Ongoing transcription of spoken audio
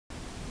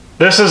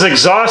This is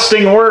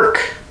exhausting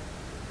work.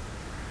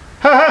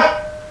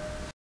 Haha.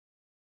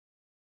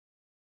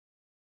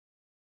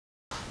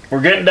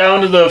 We're getting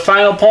down to the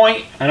final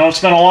point. I know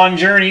it's been a long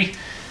journey.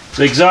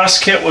 The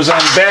exhaust kit was on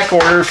back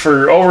order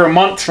for over a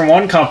month from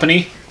one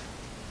company.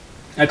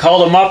 I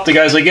called him up. The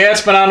guy's like, yeah,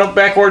 it's been on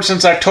back order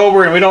since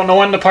October and we don't know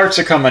when the parts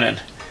are coming in.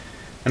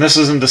 And this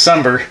is in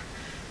December.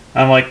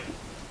 I'm like,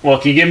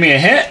 well, can you give me a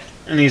hint?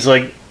 And he's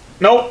like,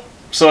 nope.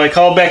 So I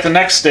called back the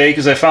next day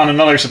because I found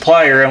another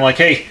supplier. I'm like,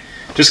 hey,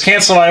 just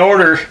cancel my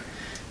order. And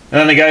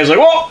then the guy's like,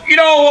 well, you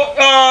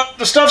know,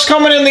 the stuff's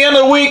coming in the end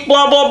of the week,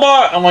 blah, blah,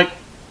 blah. I'm like,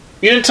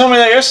 you didn't tell me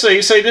that yesterday.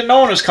 You said you didn't know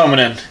when it was coming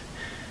in.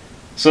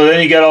 So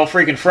then he got all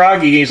freaking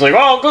froggy. He's like,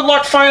 well, good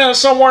luck finding it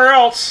somewhere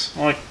else.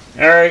 I'm like,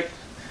 all right.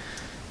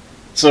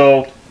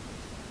 So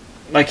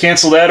I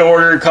canceled that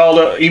order,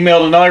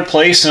 emailed another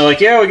place, and they're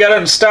like, yeah, we got it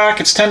in stock.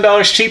 It's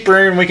 $10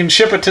 cheaper, and we can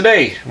ship it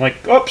today. I'm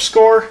like, oh,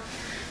 score.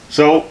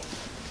 So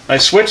I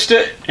switched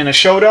it, and it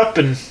showed up,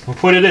 and we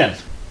put it in.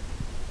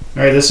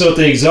 All right, this is what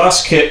the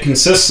exhaust kit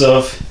consists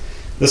of.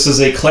 This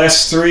is a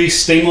Class 3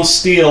 stainless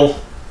steel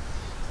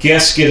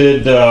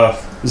gasketed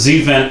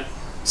Z-vent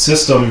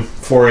system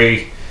for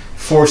a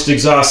forced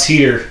exhaust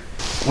heater.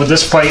 With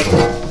this pipe,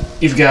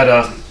 you've got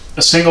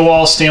a single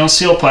wall stainless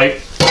steel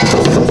pipe,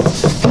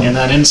 and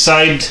then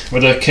inside where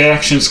the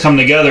connections come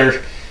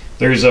together,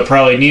 there's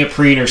probably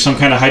neoprene or some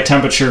kind of high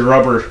temperature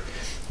rubber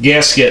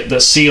gasket that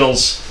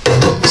seals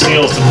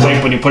the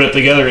pipe. When you put it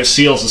together, it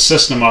seals the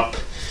system up.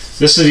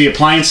 This is the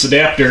appliance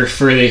adapter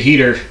for the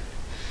heater.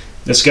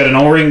 It's got an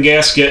O-ring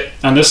gasket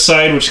on this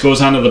side, which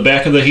goes onto the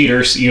back of the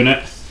heater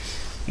unit,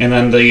 and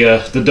then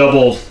the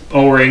double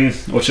O-ring,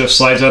 which just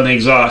slides on the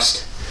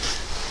exhaust.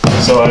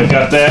 So I've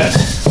got that.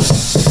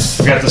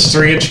 I've got this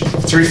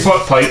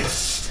 3-foot pipe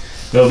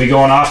that'll be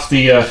going off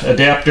the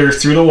adapter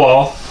through the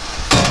wall.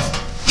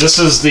 This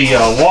is the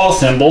wall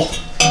thimble.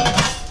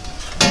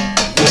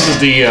 This is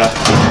the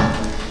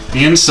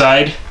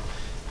inside.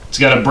 It's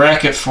got a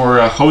bracket for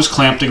a hose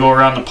clamp to go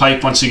around the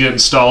pipe once you get it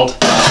installed.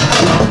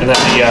 And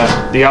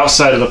then the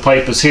outside of the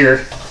pipe is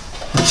here.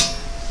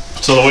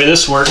 So the way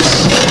this works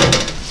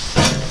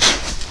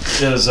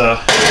is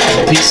a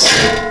piece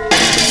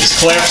is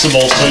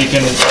collapsible, so you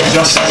can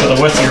adjust it to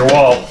the width of your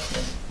wall.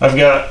 I've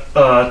got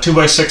a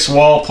 2x6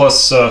 wall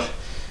plus,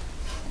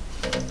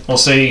 we'll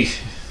say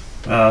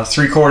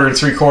 3/4 and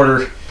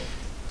 3/4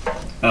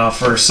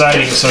 for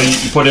siding, so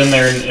you put in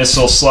there and this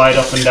will slide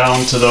up and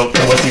down to the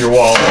width of your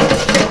wall.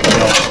 You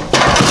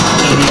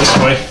know, this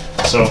way.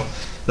 So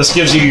this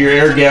gives you your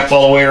air gap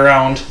all the way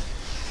around.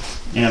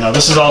 And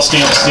this is all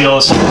stainless steel.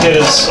 This kit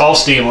is all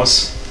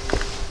stainless.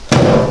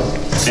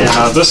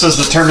 And this is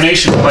the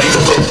termination pipe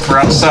for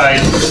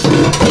outside.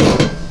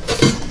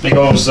 It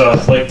goes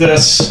like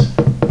this,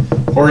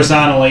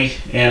 horizontally,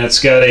 and it's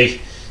got a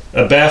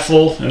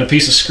baffle and a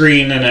piece of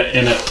screen, and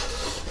it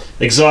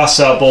exhausts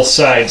out both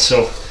sides.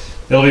 So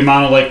it'll be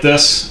mounted like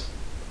this,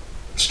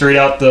 straight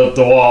out the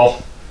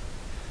wall,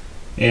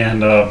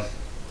 and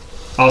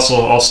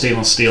also all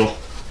stainless steel.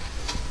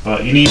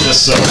 You need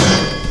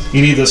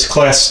this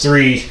Class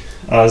 3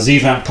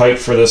 Z-vent pipe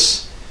for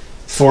this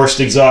forced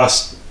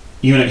exhaust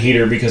unit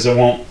heater, because it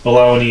won't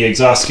allow any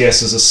exhaust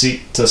gases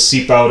to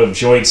seep out of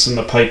joints in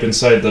the pipe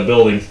inside the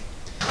building.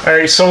 All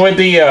right, so with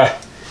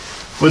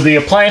the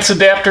appliance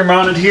adapter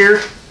mounted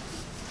here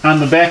on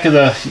the back of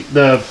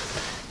the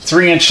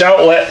 3-inch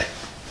outlet,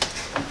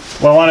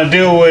 what I want to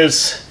do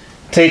is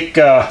take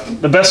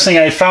the best thing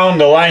I found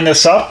to line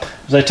this up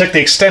is I took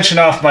the extension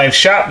off my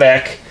shop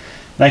vac,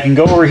 and I can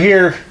go over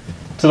here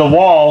to the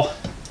wall,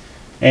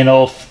 and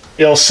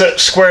it'll sit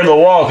square to the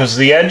wall because of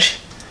the edge,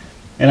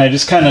 and I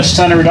just kind of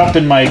center it up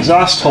in my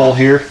exhaust hole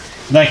here,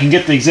 and I can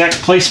get the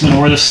exact placement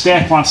where the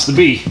stack wants to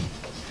be.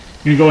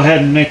 You can go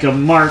ahead and make a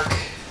mark.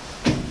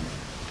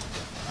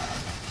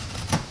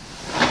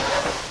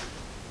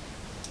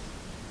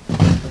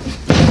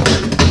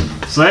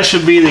 So that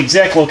should be the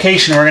exact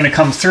location we're going to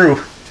come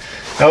through.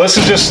 Now this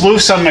is just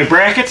loose on my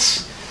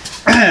brackets.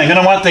 I'm going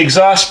to want the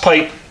exhaust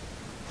pipe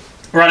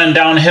running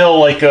downhill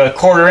like a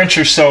 1/4 inch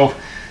or so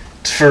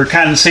for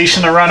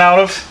condensation to run out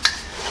of.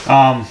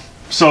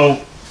 So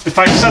if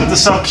I set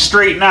this up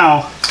straight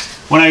now,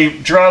 when I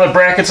draw the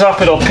brackets up,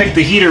 it'll pick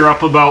the heater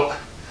up about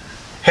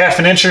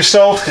 1/2 inch or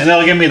so, and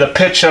that'll give me the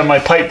pitch on my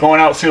pipe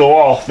going out through the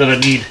wall that I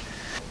need.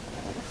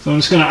 So I'm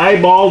just going to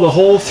eyeball the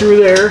hole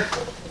through there,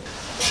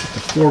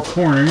 the 4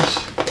 corners.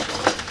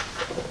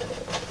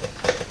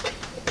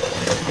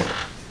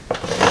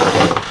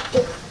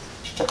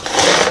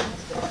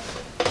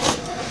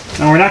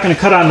 Now we're not going to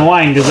cut on the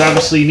line because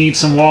obviously you need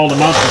some wall to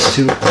mount this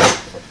to.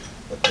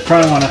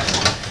 Probably want to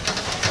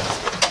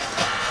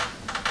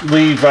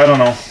leave, I don't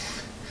know,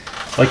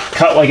 like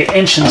cut like 1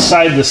 inch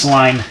inside this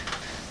line.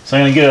 So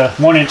I'm going to get a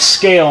 1-inch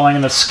scale. I'm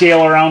going to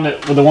scale around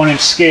it with a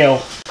 1-inch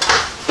scale.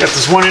 Got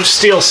this 1-inch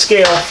steel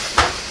scale.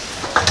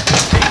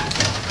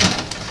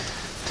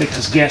 Take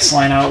this gas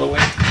line out of the way.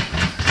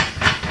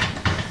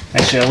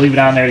 Actually, I'll leave it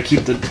on there to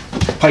keep the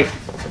pipe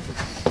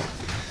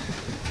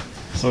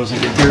so it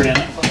doesn't get dirt in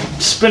it.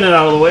 Spin it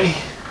out of the way.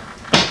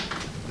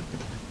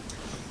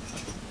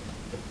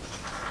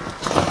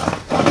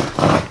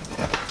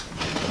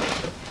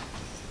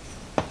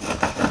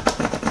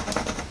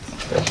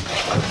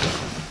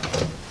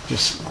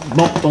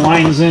 bump the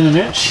lines in an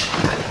inch.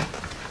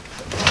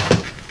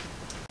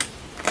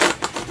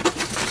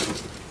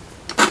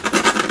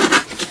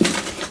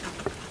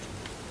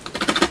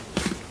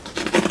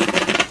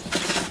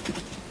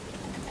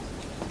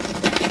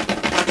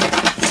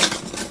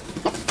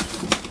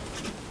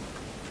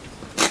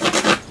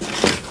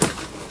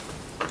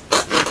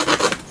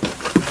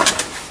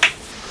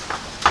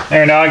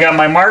 There, now I got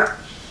my mark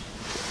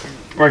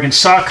where I can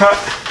saw cut.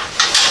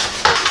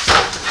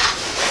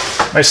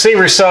 My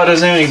saver saw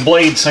doesn't have any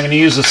blades, so I'm going to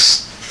use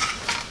this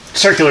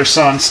circular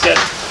saw instead.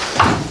 If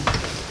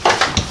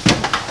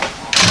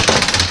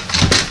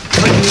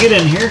I can get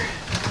in here.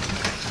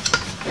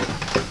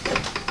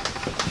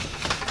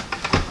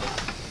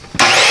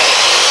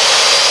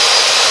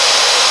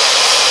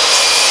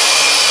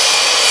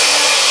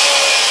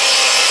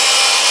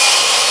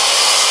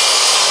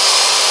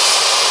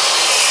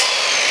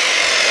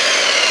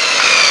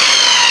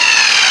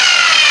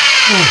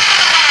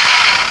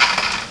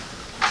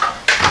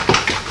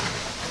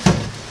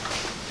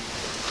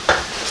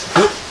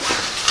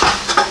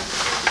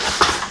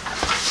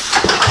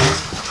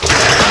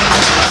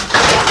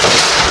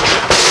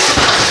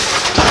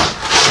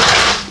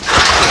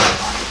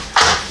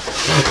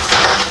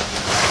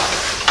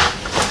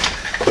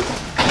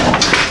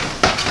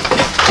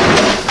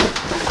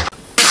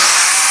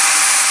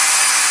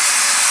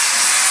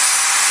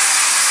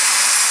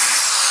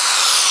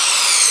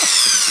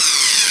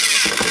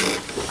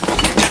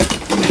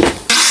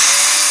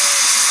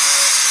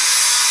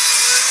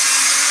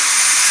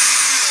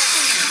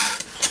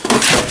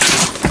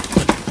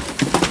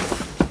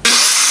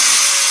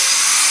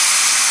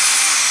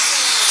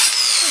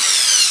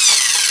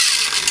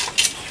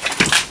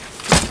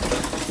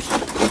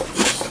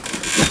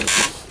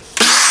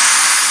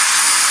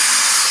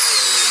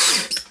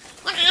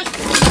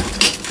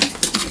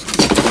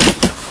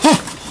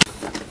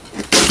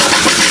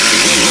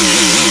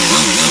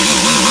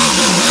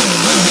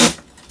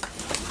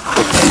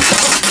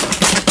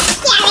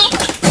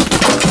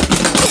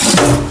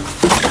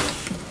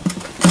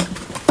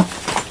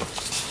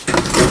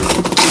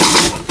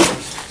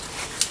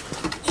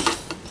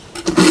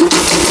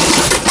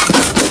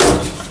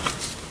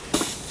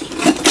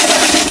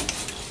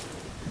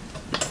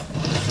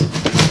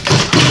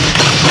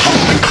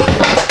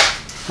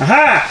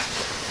 Aha!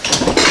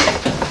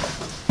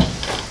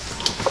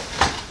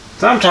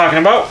 That's what I'm talking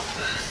about.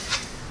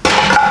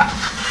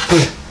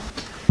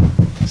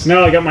 So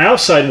now I got my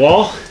outside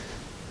wall.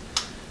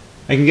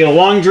 I can get a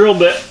long drill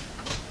bit.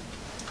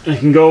 I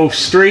can go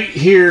straight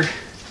here,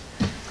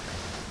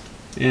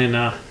 and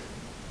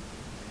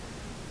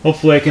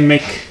hopefully I can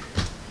make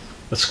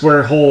a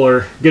square hole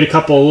or get a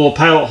couple of little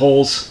pilot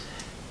holes,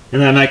 and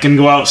then I can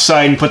go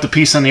outside and put the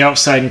piece on the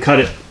outside and cut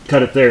it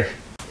there.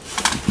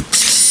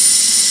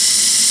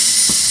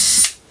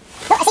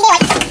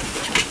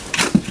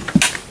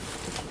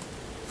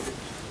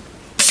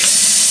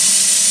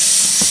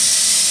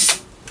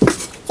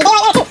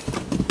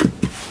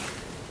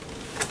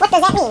 What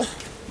does that mean?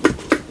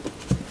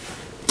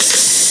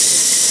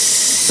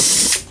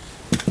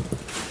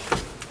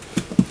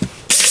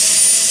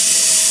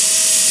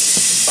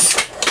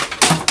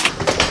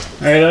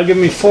 Alright, that'll give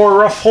me 4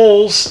 rough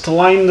holes to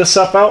line this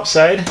up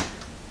outside.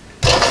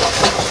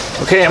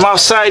 Okay, I'm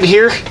outside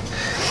here.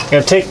 I'm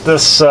going to take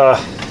this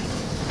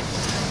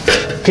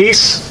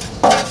piece,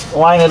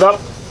 line it up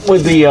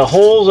with the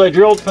holes I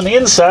drilled from the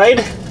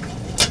inside,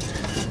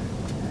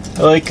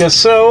 like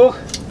so.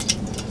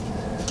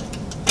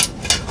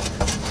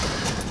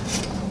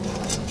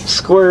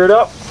 Square it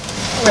up.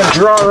 I'm going to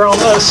draw around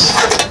this.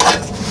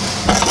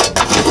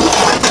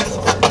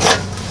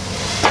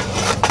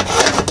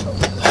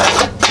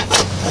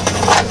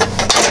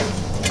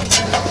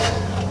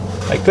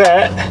 Like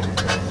that.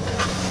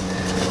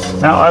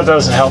 Now that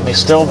doesn't help me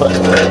still, but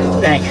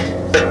dang.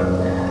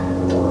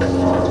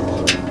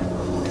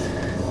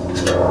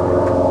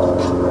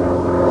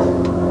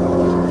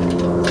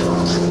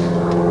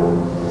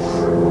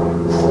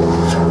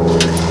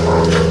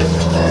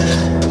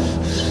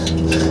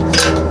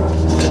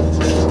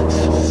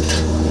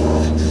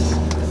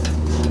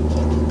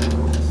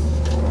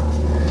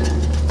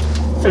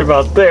 Right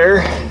about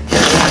there.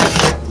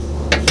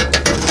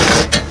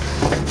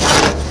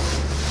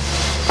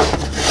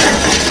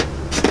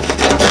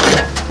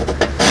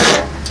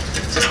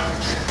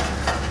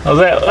 Oh,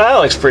 that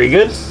looks pretty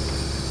good. So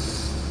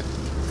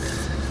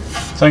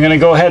I'm going to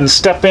go ahead and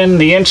step in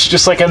the inch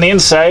just like on the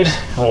inside,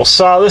 and we'll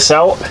saw this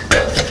out.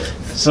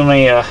 So let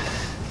me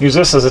use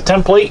this as a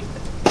template.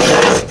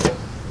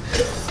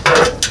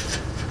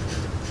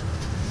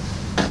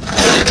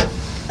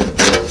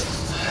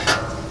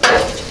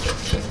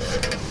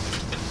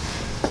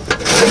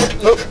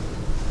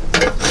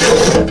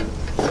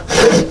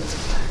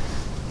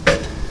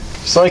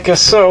 Just like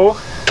so.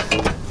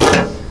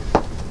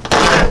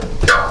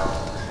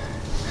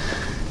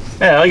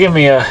 Yeah, that'll give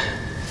me a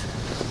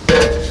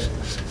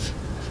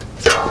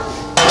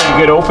pretty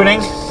good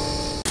opening.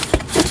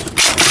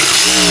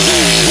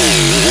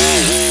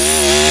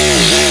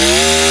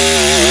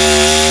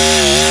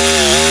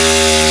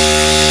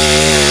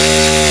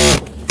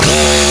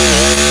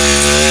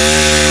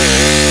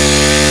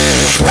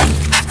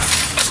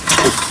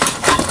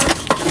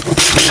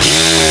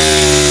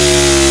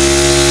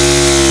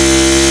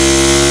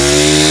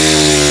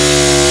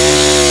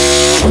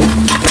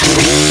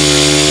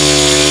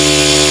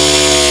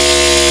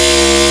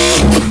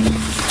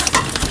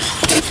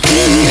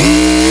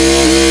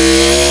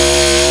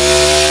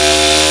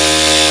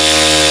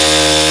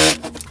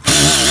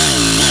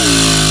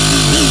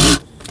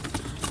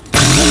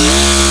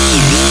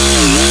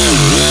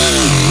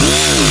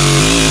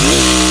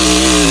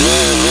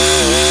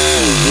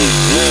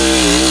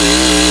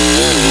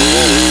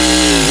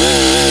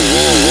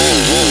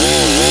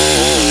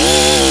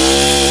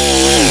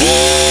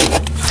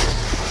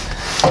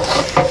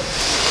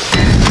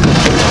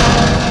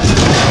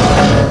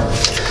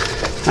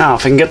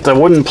 if I can get the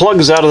wooden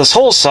plugs out of this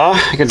hole saw,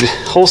 I could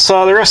hole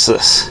saw the rest of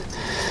this.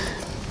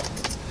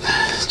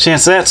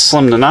 Chance of that's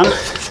slim to none.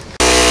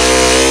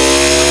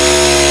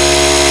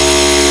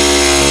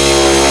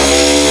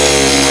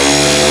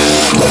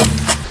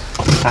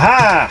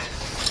 Aha!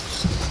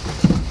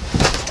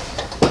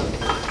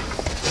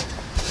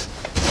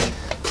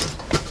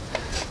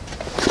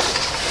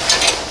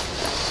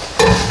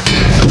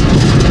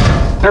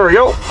 There we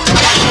go.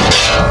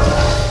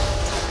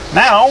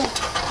 Now,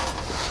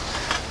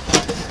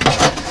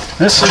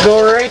 this will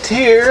go right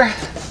here.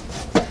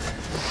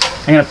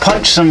 I'm going to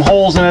punch some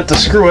holes in it to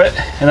screw it,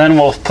 and then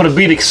we'll put a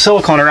bead of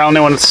silicone around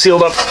it when it's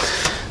sealed up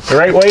the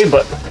right way.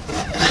 But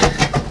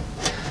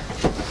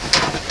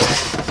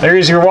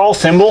there's your wall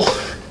thimble.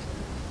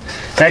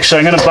 Actually,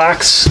 I'm going to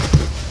box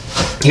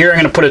here. I'm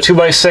going to put a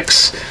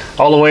 2x6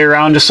 all the way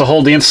around just to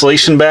hold the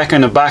insulation back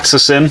and to box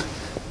this in.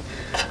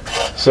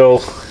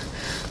 So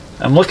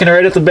I'm looking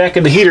right at the back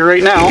of the heater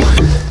right now.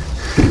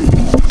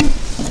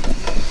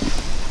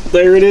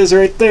 There it is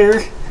right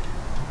there.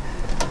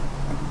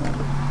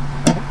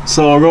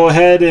 So I'll go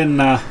ahead and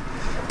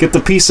get the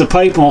piece of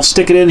pipe and we'll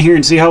stick it in here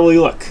and see how we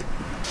look.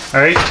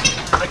 Alright,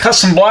 I cut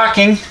some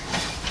blocking.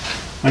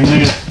 I'm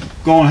going to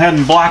go ahead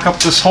and block up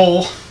this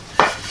hole.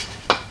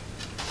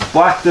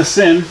 Block this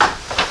in.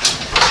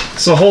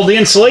 So hold the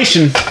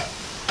insulation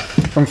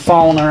from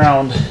falling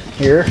around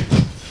here.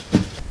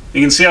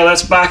 You can see how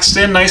that's boxed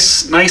in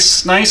nice with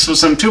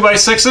some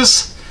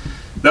 2x6s.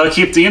 That'll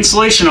keep the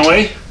insulation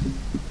away.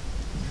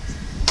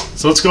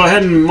 So let's go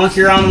ahead and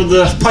monkey around with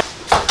the pipe.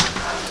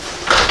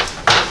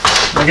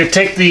 I'm going to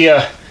take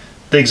the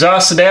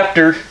exhaust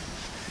adapter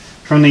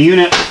from the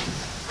unit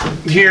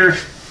here.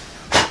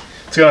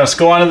 Let's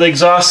go onto the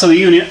exhaust of the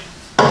unit.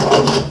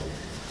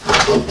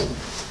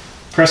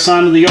 Press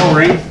onto the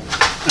O-ring.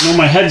 I know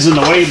my head's in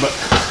the way, but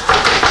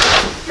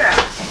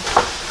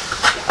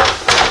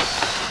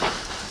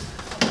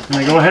I'm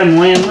going to go ahead and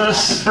land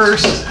this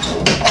first.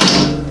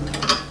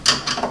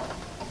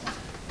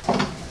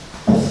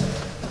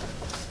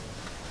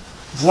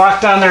 It's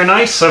locked on there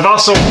nice. I've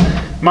also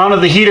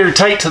mounted the heater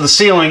tight to the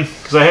ceiling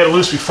because I had it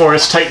loose before.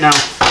 It's tight now.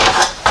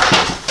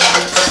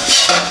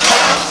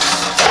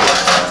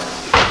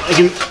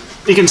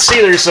 You can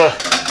see there's a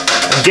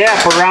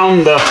gap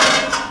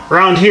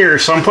around here,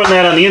 so I'm putting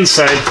that on the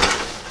inside.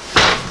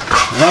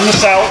 Run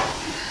this out.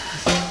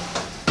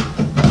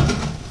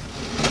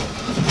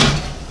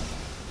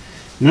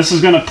 And this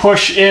is going to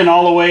push in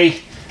all the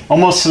way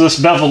almost to this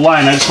beveled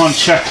line. I just want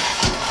to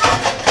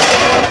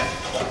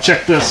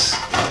check this.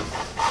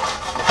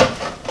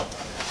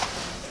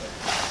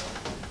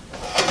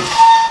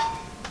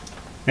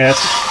 Yeah,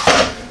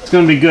 it's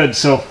going to be good.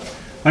 So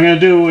what I'm going to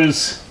do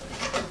is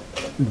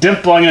I'm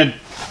going to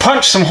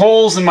punch some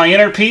holes in my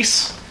inner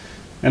piece,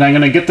 and I'm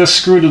going to get this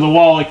screwed to the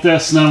wall like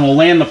this, and then we'll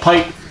land the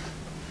pipe,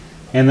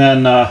 and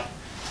then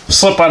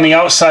slip on the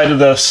outside of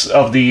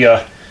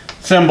the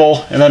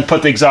thimble, and then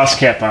put the exhaust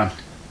cap on.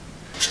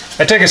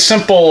 I took a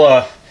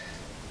simple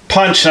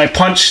punch, and I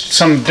punched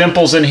some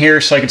dimples in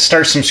here so I could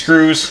start some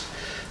screws.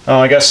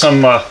 I got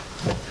some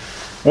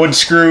wood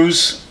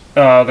screws.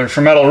 They're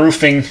for metal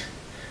roofing,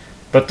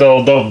 but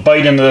they'll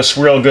bite into this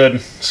real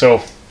good, so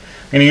I'm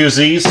going to use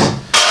these.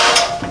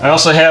 I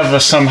also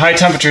have some high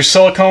temperature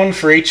silicone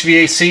for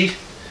HVAC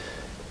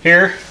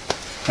here.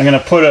 I'm going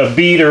to put a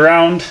bead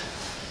around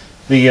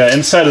the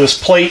inside of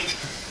this plate,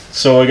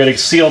 so I got to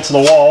seal to the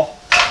wall.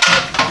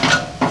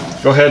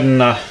 Go ahead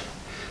and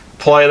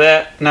apply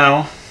that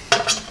now.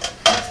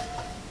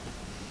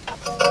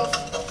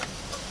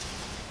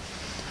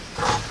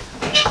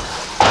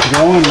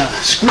 Go and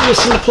screw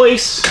this into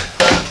place.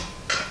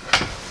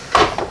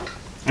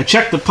 I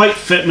checked the pipe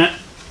fitment.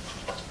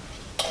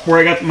 Where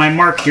I got my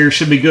mark here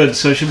should be good,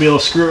 so I should be able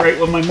to screw it right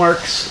with my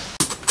marks.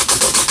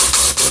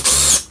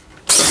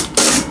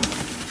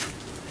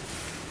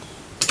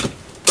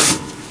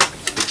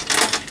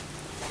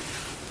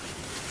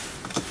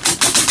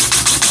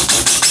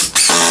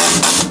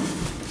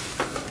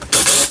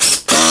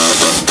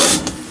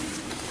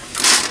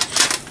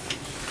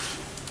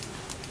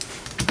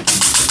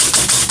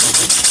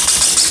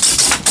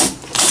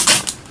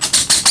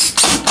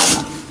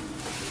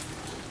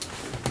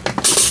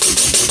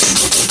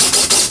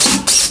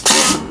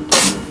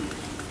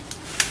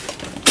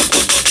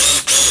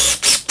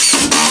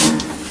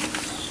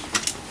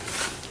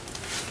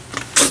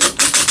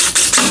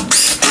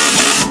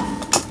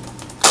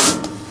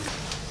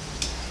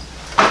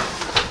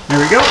 There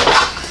we go.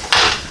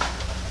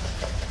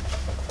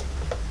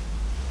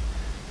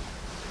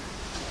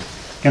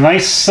 A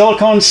nice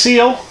silicone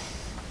seal.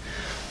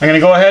 I'm going to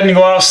go ahead and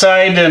go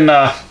outside and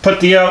put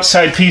the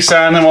outside piece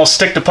on, and then we'll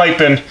stick the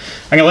pipe in.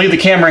 I'm going to leave the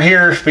camera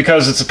here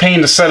because it's a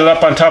pain to set it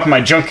up on top of my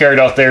junkyard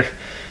out there.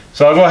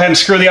 So I'll go ahead and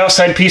screw the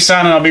outside piece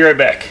on, and I'll be right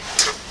back.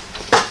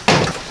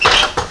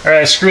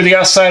 Alright, I screwed the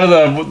outside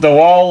of the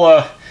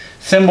wall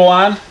thimble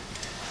on.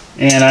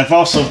 And I've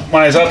also,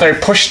 when I was out there,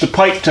 pushed the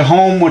pipe to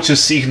home, which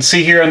is, you can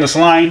see here on this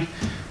line,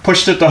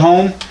 pushed it to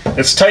home.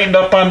 It's tightened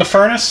up on the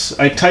furnace.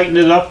 I tightened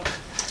it up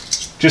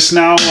just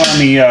now on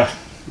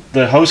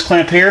the hose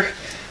clamp here.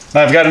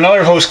 Now I've got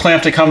another hose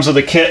clamp that comes with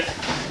the kit.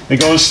 It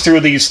goes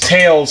through these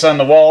tails on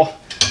the wall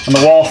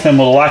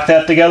thimble to lock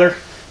that together.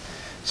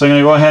 So I'm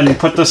going to go ahead and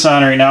put this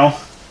on right now,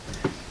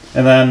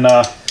 and then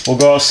we'll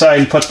go outside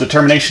and put the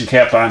termination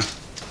cap on.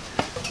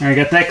 All right,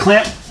 got that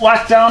clamp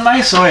locked down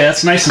nice. Oh yeah,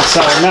 that's nice and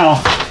solid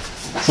now.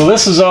 So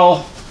this is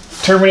all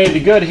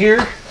terminated good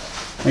here.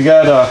 We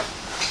got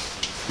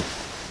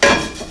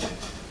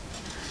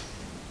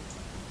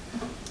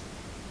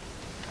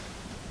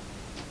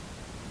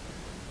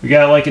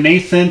like an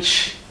eighth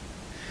inch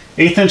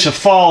of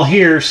fall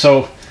here,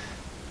 so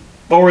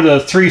over the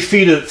 3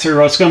 feet it's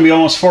going to be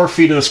almost 4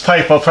 feet of this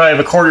pipe. I'll probably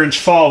have a 1/4 inch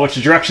fall, which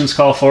the directions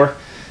call for.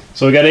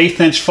 So we got 1/8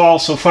 inch fall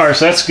so far,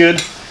 so that's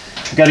good.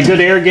 We got a good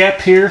air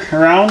gap here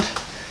around.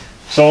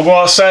 So we'll go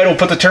outside, we'll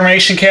put the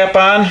termination cap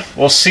on,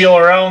 we'll seal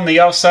around the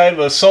outside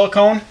with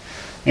silicone,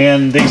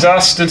 and the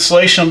exhaust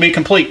installation will be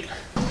complete.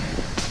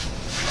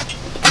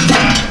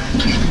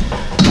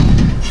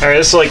 Alright,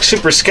 this is like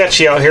super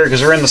sketchy out here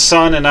because we're in the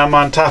sun and I'm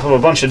on top of a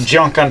bunch of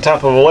junk on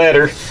top of a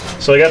ladder.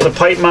 So I got the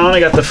pipe mounted, I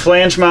got the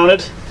flange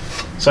mounted.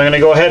 So I'm going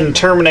to go ahead and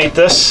terminate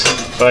this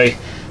by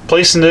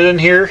placing it in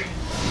here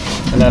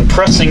and then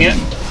pressing it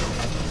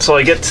until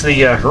I get to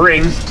the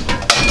ring.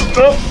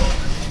 Oh!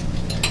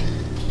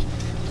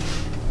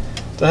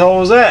 What the hell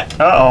was that?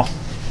 Uh-oh.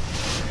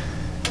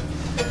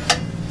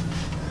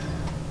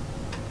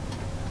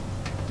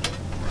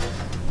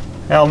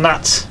 Hell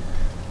nuts.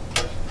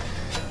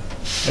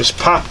 Just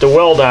popped a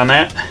weld on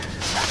that.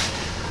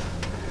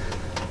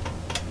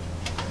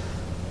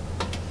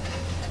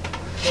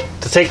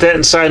 To take that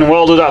inside and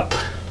weld it up.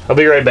 I'll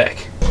be right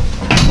back.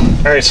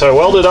 Alright, so I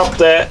welded up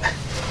that.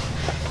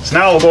 So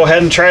now we'll go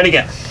ahead and try it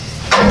again.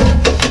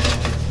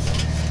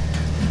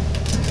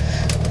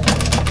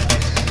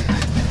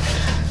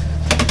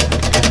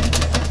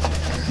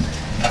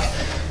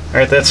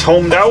 Alright, that's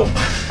homed out.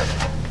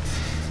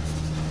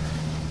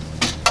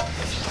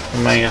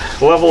 My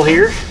level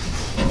here.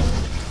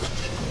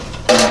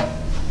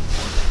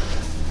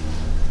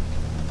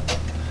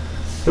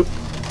 Oop.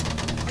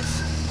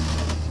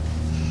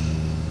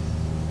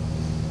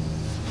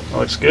 That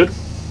looks good.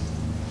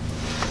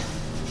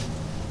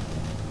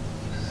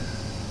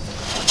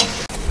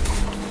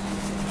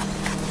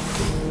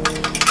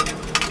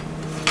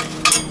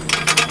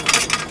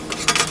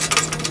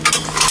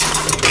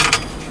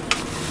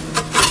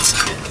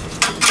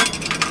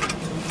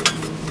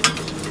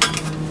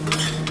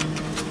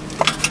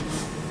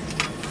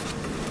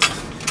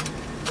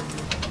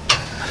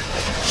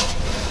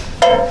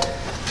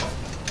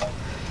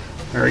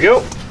 There we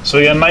go. So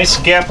we got a nice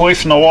gap away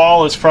from the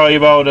wall. It's probably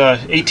about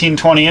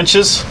 18-20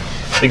 inches.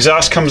 The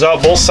exhaust comes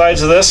out both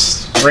sides of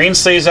this. Rain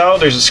stays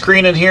out. There's a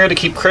screen in here to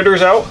keep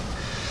critters out.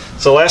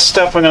 So the last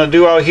step I'm going to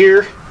do out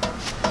here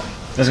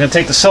is going to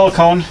take the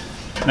silicone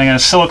and I'm going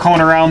to silicone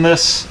around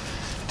this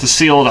to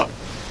seal it up.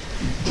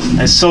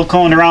 I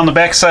siliconed around the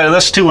back side of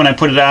this too when I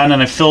put it on,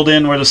 and I filled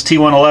in where this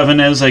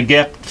T111 is. I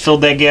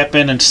filled that gap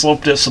in and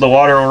sloped it so the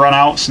water will run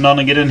out, so none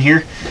will get in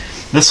here.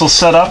 This will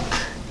set up.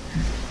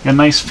 Got a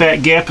nice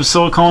fat gap of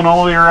silicone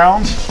all the way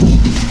around.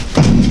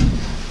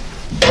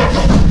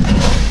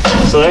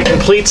 So that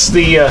completes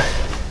the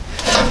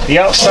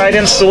outside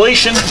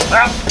installation.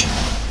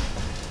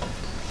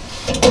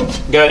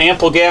 Got an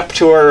ample gap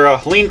to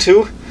our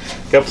lean-to.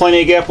 Got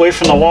plenty of gap away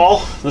from the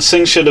wall. This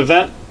thing should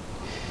vent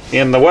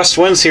in the west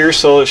winds here,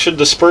 so it should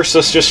disperse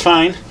this just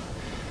fine.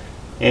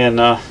 And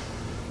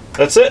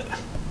that's it.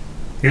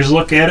 Here's a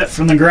look at it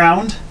from the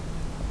ground.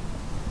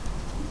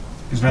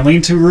 Here's my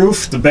lean-to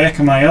roof, the back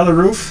of my other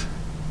roof.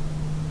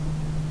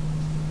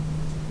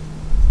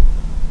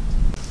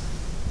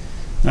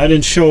 I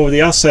didn't show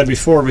the outside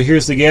before, but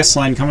here's the gas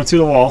line coming through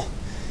the wall.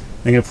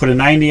 I'm going to put a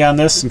 90 on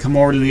this and come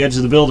over to the edge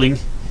of the building.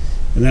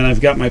 And then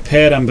I've got my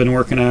pad I've been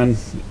working on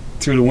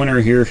through the winter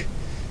here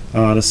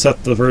to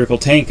set the vertical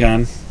tank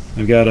on.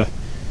 I've got a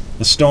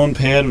stone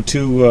pad with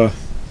two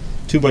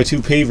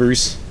 2x2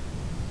 pavers.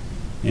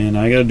 And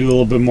I got to do a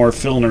little bit more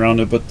filling around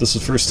it, but this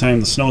is the first time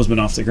the snow's been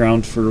off the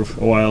ground for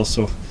a while,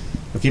 so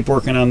I'll keep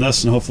working on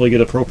this and hopefully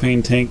get a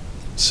propane tank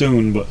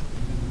soon. But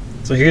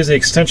so here's the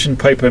extension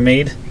pipe I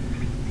made.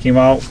 Came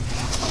out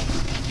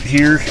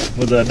here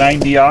with a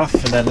 90 off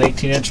and then an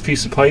 18-inch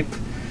piece of pipe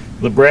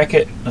with a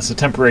bracket. That's a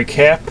temporary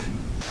cap.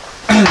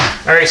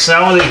 Alright, so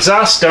now with the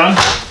exhaust done,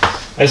 I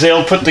was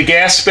able to put the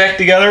gas back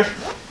together.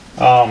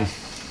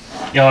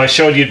 You know, I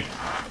showed you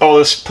all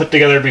this put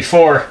together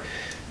before,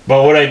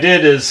 but what I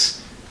did is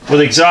with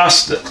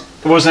exhaust,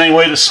 there wasn't any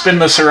way to spin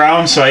this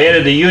around, so I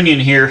added a union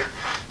here.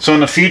 So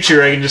in the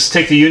future, I can just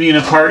take the union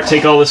apart,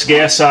 take all this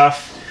gas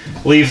off,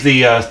 leave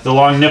the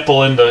long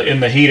nipple in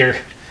the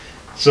heater.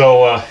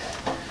 So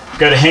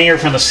got a hanger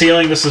from the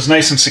ceiling. This is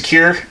nice and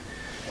secure.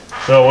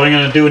 So what I'm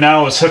going to do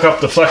now is hook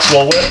up the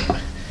flexible whip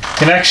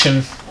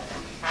connection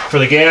for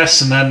the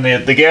gas, and then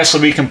the gas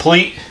will be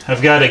complete.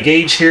 I've got a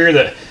gauge here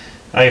that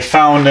I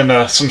found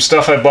in some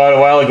stuff I bought a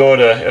while ago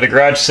at a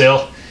garage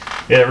sale.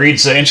 It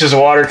reads the inches of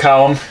water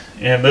column,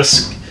 and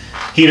this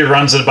heater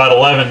runs at about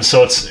 11,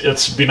 so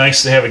it's be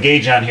nice to have a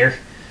gauge on here.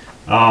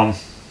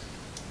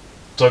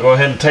 So So I'll go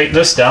ahead and tighten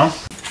this down.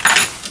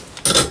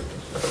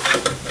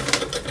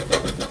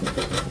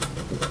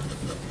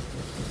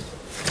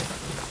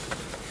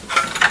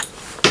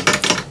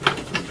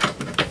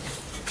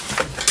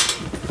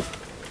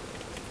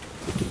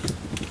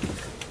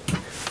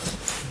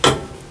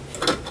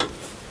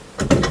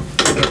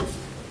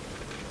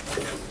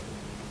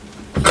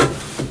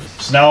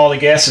 So now all the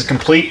gas is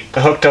complete.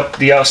 I hooked up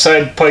the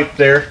outside pipe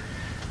there.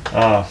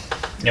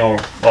 You know,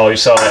 well, you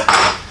saw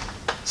that.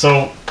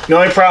 So the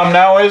only problem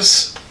now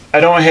is I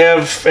don't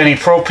have any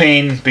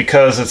propane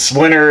because it's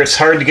winter. It's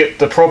hard to get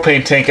the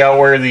propane tank out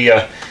where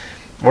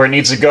it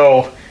needs to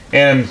go,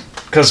 and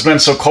because it's been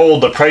so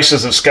cold, the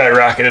prices have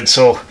skyrocketed.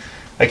 So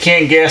I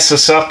can't gas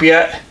this up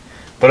yet.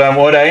 But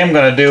what I am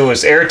going to do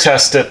is air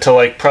test it to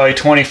like probably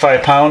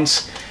 25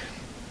 pounds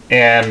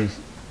and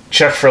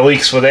check for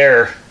leaks with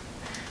air,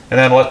 and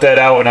then let that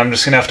out. And I'm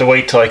just going to have to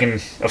wait till I can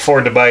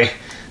afford to buy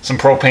some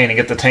propane and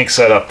get the tank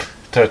set up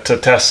to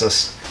test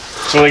this.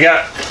 So what I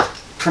got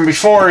from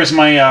before is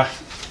my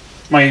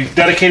my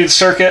dedicated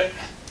circuit.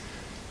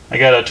 I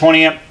got a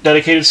 20 amp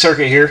dedicated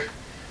circuit here.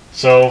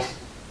 So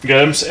I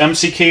got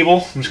MC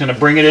cable. I'm just going to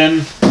bring it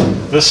in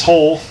this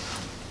hole,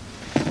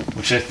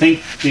 which I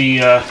think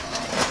the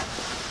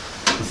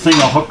thing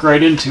will hook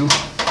right into.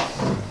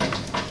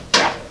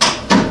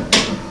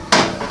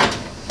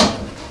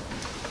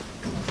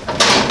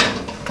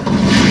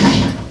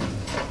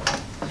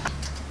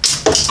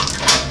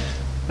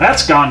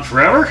 That's gone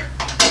forever.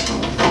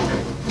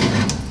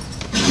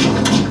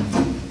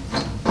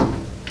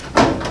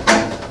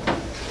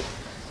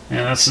 And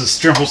that's as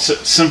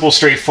simple,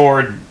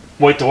 straightforward,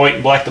 white to white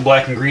and black to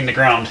black and green to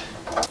ground.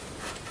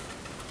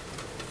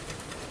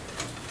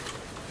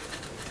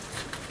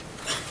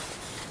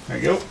 There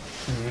you go.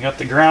 And we got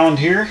the ground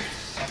here.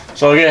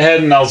 So I'll get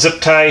ahead and I'll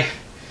zip tie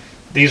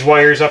these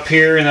wires up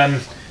here, and then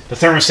the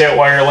thermostat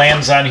wire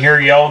lands on here,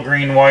 yellow,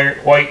 green,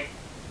 white,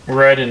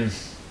 red, and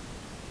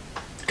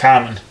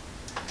common.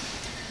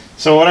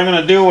 So what I'm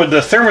going to do with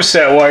the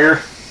thermostat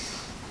wire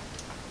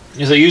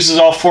is it uses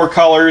all four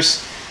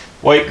colors,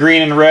 white,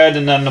 green, and red,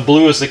 and then the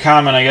blue is the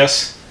common, I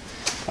guess,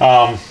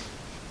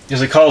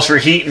 because it calls for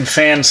heat and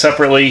fan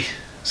separately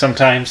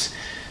sometimes.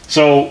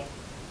 So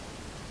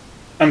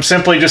I'm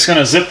simply just going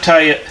to zip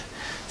tie it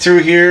through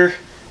here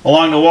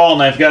along the wall,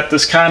 and I've got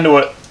this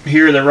conduit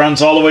here that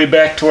runs all the way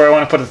back to where I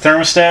want to put the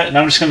thermostat, and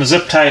I'm just going to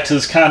zip tie it to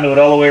this conduit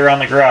all the way around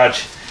the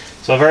garage.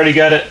 So I've already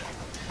got it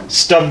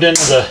stubbed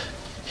into the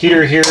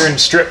heater here and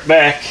stripped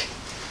back,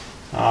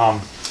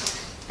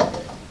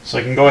 so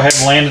I can go ahead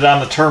and land it on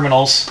the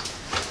terminals,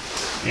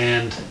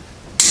 and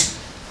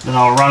then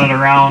I'll run it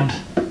around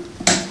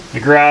the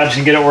garage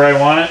and get it where I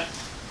want it,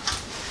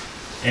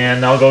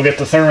 and I'll go get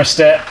the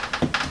thermostat.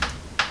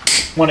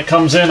 When it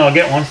comes in, I'll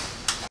get one.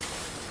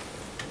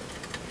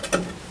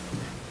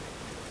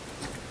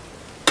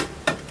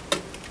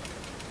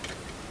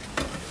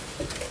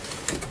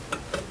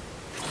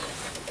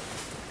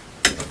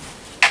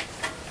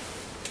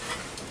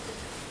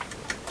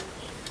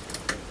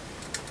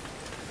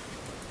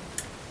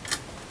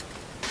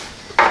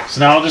 So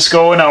now I'll just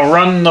go and I'll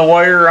run the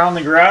wire around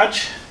the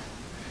garage,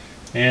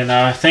 and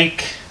I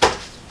think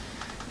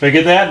if I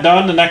get that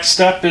done, the next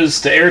step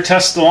is to air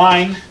test the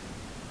line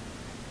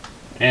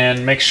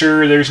and make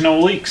sure there's no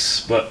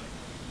leaks. But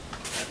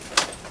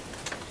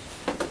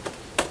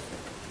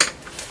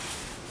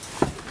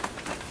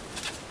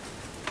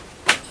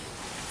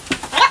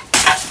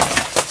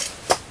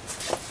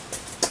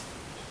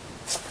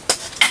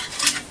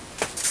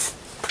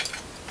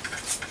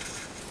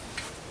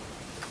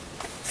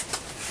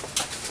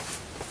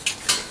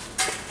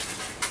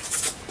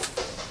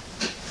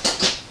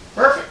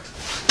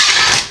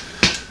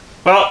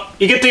well,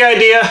 you get the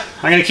idea.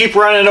 I'm going to keep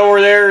running it over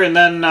there, and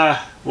then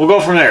we'll go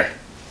from there.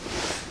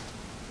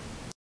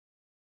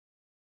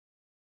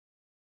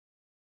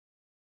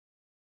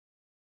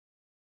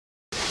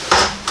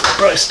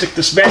 Probably stick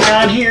this back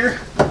on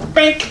here.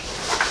 Bank.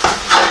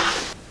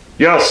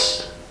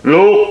 Yes,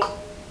 Luke,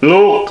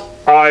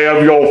 I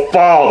am your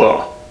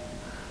father.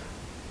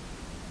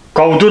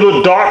 Come to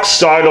the dark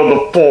side of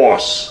the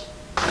Force.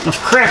 Enough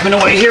crapping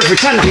away here for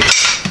 10 people.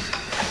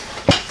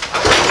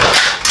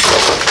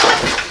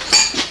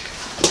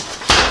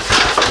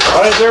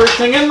 Why is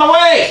everything in the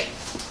way?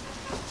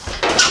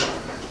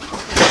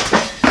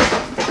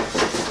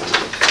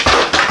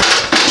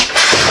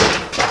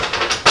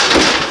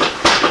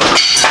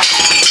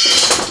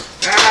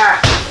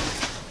 Ah!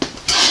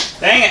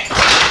 Dang it.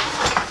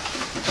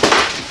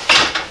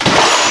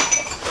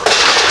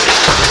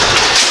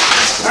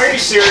 Are you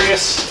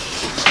serious?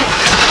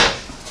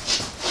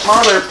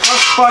 Mother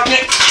puff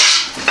bucket.